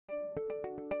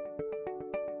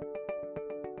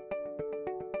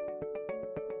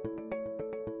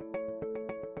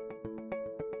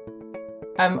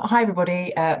Hi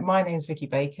everybody, my name is Viki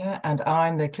Baker and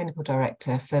I'm the Clinical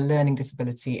Director for Learning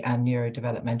Disability and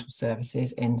Neurodevelopmental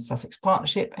Services in Sussex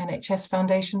Partnership NHS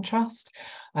Foundation Trust.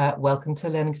 Welcome to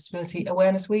Learning Disability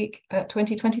Awareness Week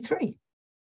 2023.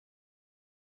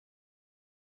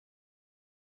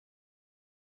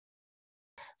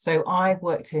 So I've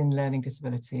worked in learning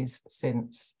disabilities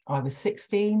since I was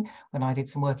 16 when I did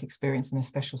some work experience in a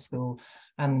special school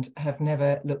and have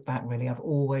never looked back really. I've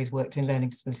always worked in learning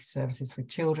disability services with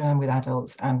children and with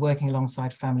adults, and working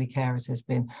alongside family carers has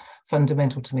been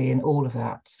fundamental to me in all of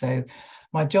that. So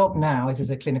my job now is as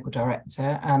a clinical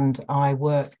director, and I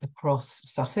work across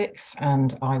Sussex,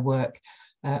 and I work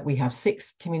we have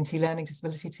 6 community learning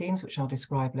disability teams, which I'll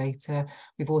describe later.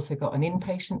 We've also got an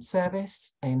inpatient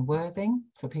service in Worthing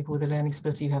for people with a learning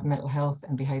disability who have mental health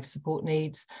and behaviour support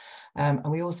needs. And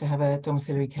we also have a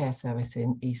domiciliary care service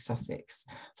in East Sussex.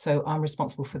 So I'm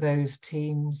responsible for those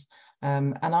teams.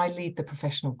 And I lead the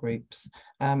professional groups.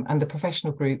 And the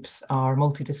professional groups are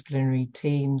multidisciplinary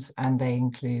teams, and they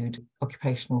include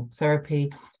occupational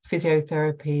therapy,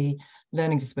 physiotherapy,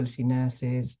 learning disability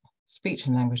nurses, speech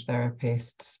and language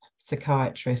therapists,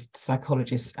 psychiatrists,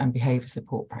 psychologists, and behaviour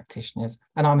support practitioners.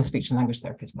 And I'm a speech and language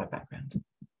therapist by background.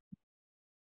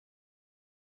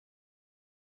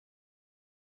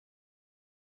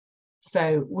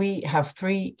 So we have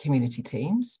 3 community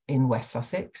teams in West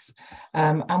Sussex,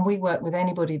 and we work with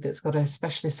anybody that's got a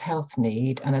specialist health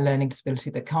need and a learning disability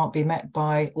that can't be met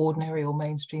by ordinary or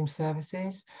mainstream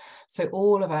services. So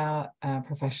all of our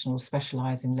professionals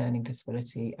specialise in learning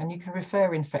disability, and you can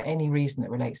refer in for any reason that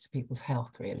relates to people's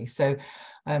health, really. So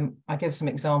I gave some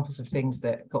examples of things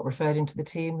that got referred into the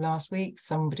team last week.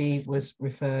 Somebody was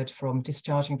referred from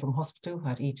discharging from hospital, who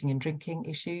had eating and drinking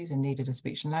issues and needed a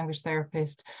speech and language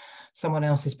therapist. Someone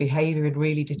else's behaviour had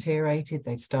really deteriorated.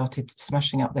 They'd started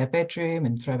smashing up their bedroom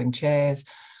and throwing chairs.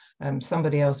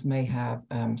 Somebody else may have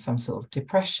some sort of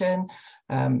depression.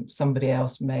 Somebody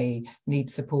else may need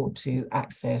support to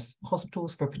access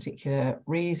hospitals for a particular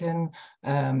reason.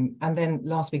 And then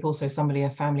last week also a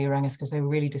family rang us because they were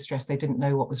really distressed. They didn't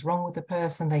know what was wrong with the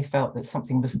person. They felt that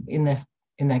something was in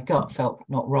their gut felt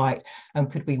not right.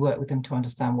 And could we work with them to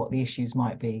understand what the issues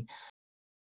might be?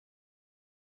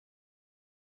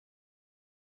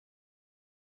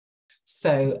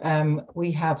 So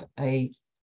we have a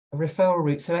referral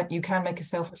route. So you can make a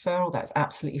self-referral, that's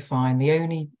absolutely fine. The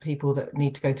only people that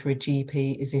need to go through a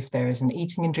GP is if there is an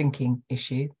eating and drinking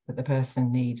issue that the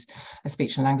person needs a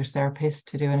speech and language therapist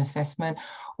to do an assessment,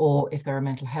 or if there are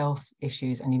mental health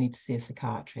issues and you need to see a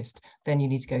psychiatrist, then you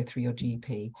need to go through your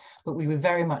GP. But we would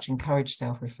very much encourage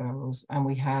self-referrals, and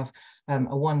we have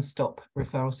a one-stop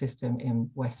referral system in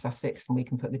West Sussex, and we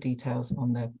can put the details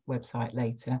on the website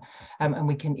later. And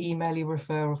we can email you a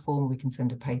referral form, we can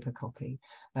send a paper copy.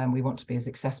 We want to be as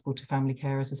accessible to family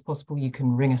carers as possible. You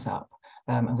can ring us up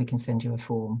and we can send you a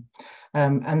form.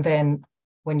 And then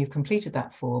when you've completed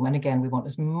that form, and again, we want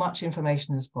as much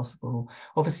information as possible.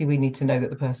 Obviously, we need to know that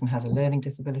the person has a learning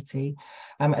disability,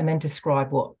 and then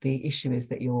describe what the issue is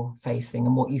that you're facing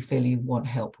and what you feel you want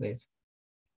help with.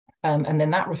 And then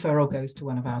that referral goes to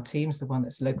one of our teams, the one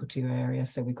that's local to your area.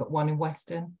 So we've got one in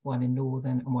Western, one in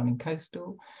Northern, and one in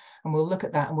Coastal. And we'll look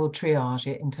at that and we'll triage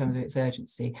it in terms of its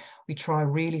urgency. We try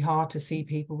really hard to see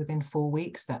people within 4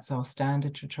 weeks. That's our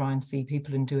standard, to try and see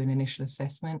people and do an initial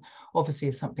assessment. Obviously,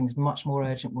 if something's much more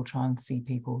urgent, we'll try and see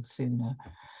people sooner.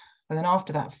 And then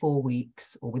after that 4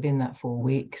 weeks, or within that 4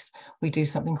 weeks, we do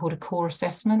something called a core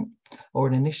assessment or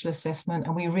an initial assessment.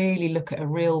 And we really look at a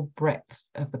real breadth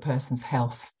of the person's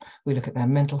health. We look at their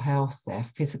mental health, their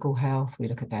physical health. We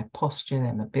look at their posture,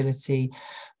 their mobility.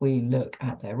 We look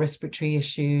at their respiratory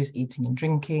issues, eating and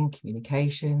drinking,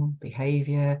 communication,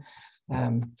 behaviour,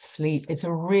 sleep. It's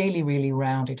a really, really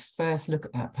rounded first look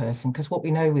at that person, because what we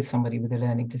know with somebody with a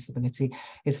learning disability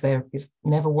is there is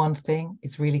never one thing.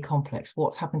 It's really complex.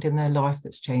 What's happened in their life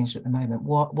that's changed at the moment?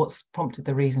 What's prompted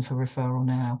the reason for referral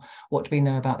now? What do we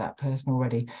know about that person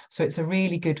already? So it's a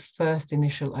really good first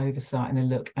initial oversight and a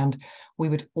look. And we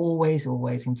would always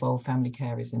involve family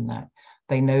carers in that.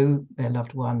 They know their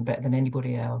loved one better than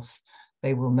anybody else.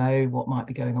 They will know what might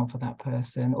be going on for that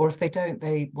person. Or if they don't,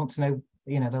 they want to know,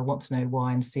 they'll want to know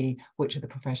why and see which of the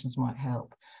professions might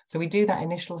help. So we do that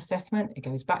initial assessment. It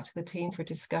goes back to the team for a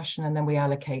discussion, and then we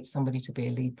allocate somebody to be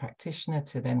a lead practitioner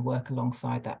to then work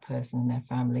alongside that person and their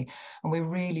family. And we're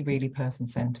really, really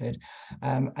person-centred.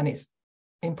 And it's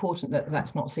important that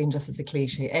that's not seen just as a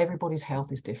cliche. Everybody's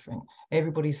health is different.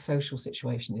 Everybody's social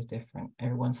situation is different.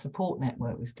 Everyone's support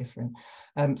network is different.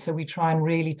 So we try and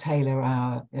really tailor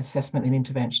our assessment and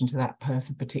intervention to that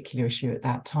person's particular issue at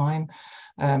that time.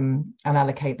 and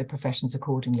allocate the professions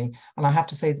accordingly. And I have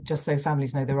to say that, just so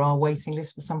families know, there are waiting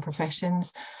lists for some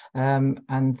professions,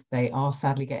 and they are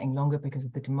sadly getting longer because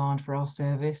of the demand for our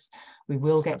service. We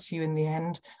will get to you in the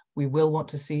end. We will want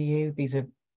to see you. These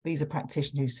are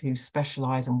practitioners who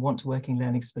specialise and want to work in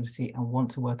learning disability and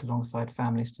want to work alongside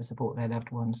families to support their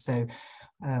loved ones. So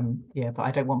yeah, but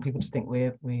I don't want people to think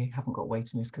we haven't got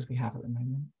waiting lists, because we have at the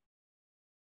moment.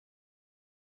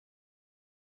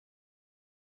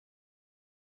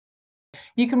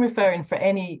 You can refer in for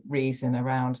any reason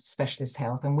around specialist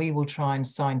health, and we will try and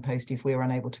signpost if we're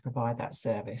unable to provide that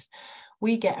service.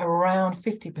 We get around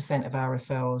 50% of our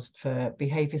referrals for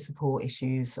behaviour support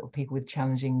issues, or people with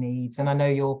challenging needs. And I know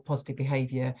your positive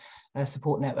behaviour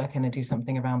support network going to do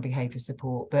something around behaviour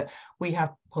support, but we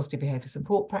have positive behaviour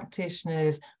support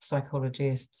practitioners,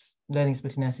 psychologists, learning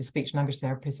disability nurses, speech and language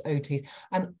therapists, OTs,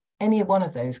 and any one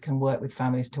of those can work with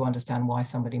families to understand why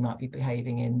somebody might be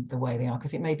behaving in the way they are,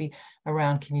 because it may be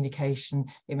around communication,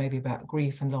 it may be about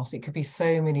grief and loss, it could be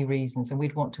so many reasons, and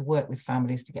we'd want to work with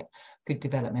families to get good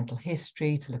developmental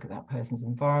history, to look at that person's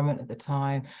environment at the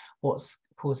time, what's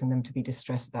causing them to be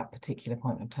distressed at that particular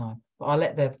point of time. But I'll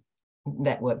let the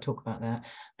network talk about that.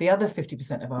 The other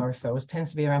 50% of our referrals tends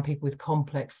to be around people with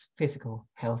complex physical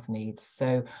health needs.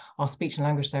 So our speech and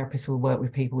language therapists will work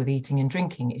with people with eating and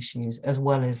drinking issues, as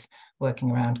well as working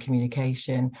around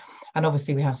communication. And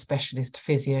obviously we have specialist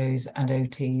physios and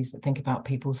OTs that think about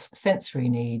people's sensory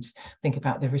needs, think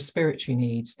about their respiratory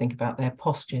needs, think about their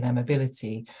posture, their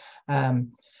mobility.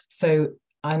 And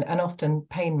often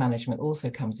pain management also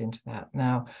comes into that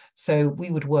now. So we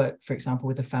would work, for example,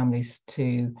 with the families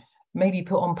to maybe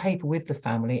put on paper with the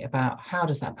family about how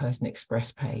does that person express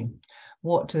pain?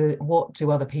 What do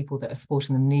other people that are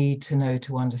supporting them need to know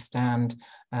to understand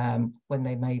when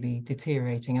they may be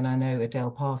deteriorating? And I know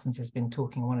Adele Parsons has been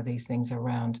talking one of these things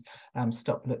around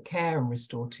Stop Look Care and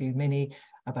Restore 2 Mini,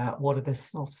 about what are the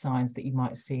soft signs that you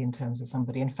might see in terms of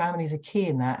somebody. And families are key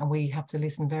in that, and we have to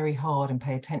listen very hard and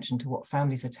pay attention to what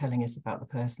families are telling us about the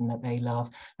person that they love,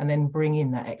 and then bring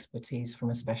in that expertise from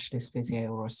a specialist physio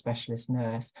or a specialist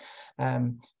nurse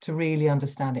to really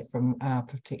understand it from our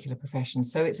particular profession.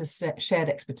 So it's a shared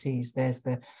expertise. There's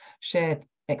the shared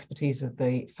expertise of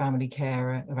the family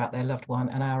carer about their loved one,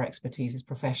 and our expertise as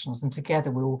professionals, and together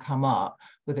we will come up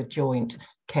with a joint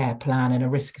care plan and a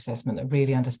risk assessment that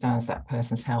really understands that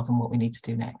person's health and what we need to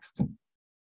do next.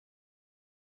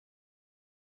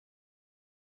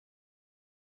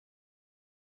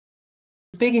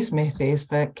 The biggest myth is,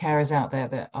 for carers out there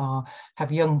that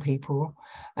have young people,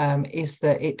 is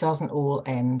that it doesn't all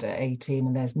end at 18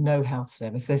 and there's no health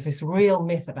service. There's this real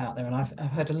myth about there, and I've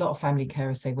heard a lot of family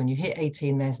carers say when you hit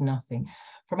 18 there's nothing.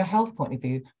 From a health point of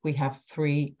view, we have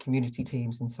 3 community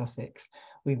teams in Sussex.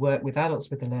 We work with adults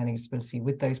with a learning disability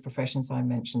with those professions I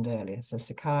mentioned earlier, so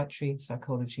psychiatry,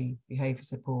 psychology, behaviour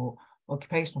support,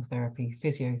 occupational therapy,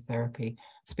 physiotherapy,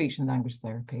 speech and language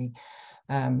therapy,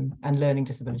 and learning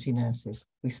disability nurses.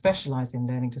 We specialise in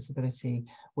learning disability.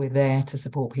 We're there to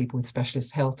support people with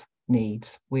specialist health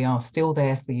needs. We are still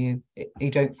there for you.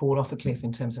 You don't fall off a cliff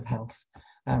in terms of health.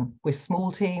 We're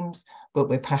small teams, but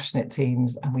we're passionate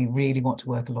teams, and we really want to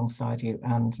work alongside you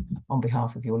and on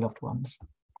behalf of your loved ones.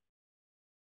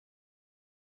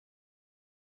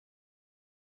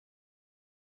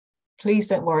 Please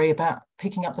don't worry about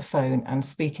picking up the phone and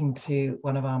speaking to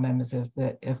one of our members of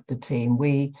the team.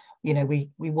 We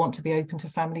want to be open to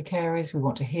family carers. We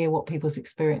want to hear what people's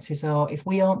experiences are. If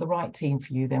we aren't the right team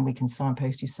for you, then we can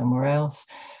signpost you somewhere else.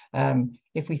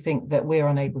 If we think that we're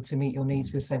unable to meet your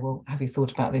needs, we'll say, well, have you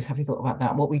thought about this? Have you thought about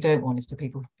that? And what we don't want is to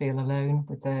people feel alone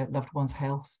with their loved one's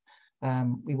health.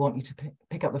 We want you to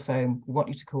pick up the phone. We want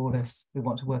you to call us. We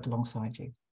want to work alongside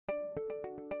you.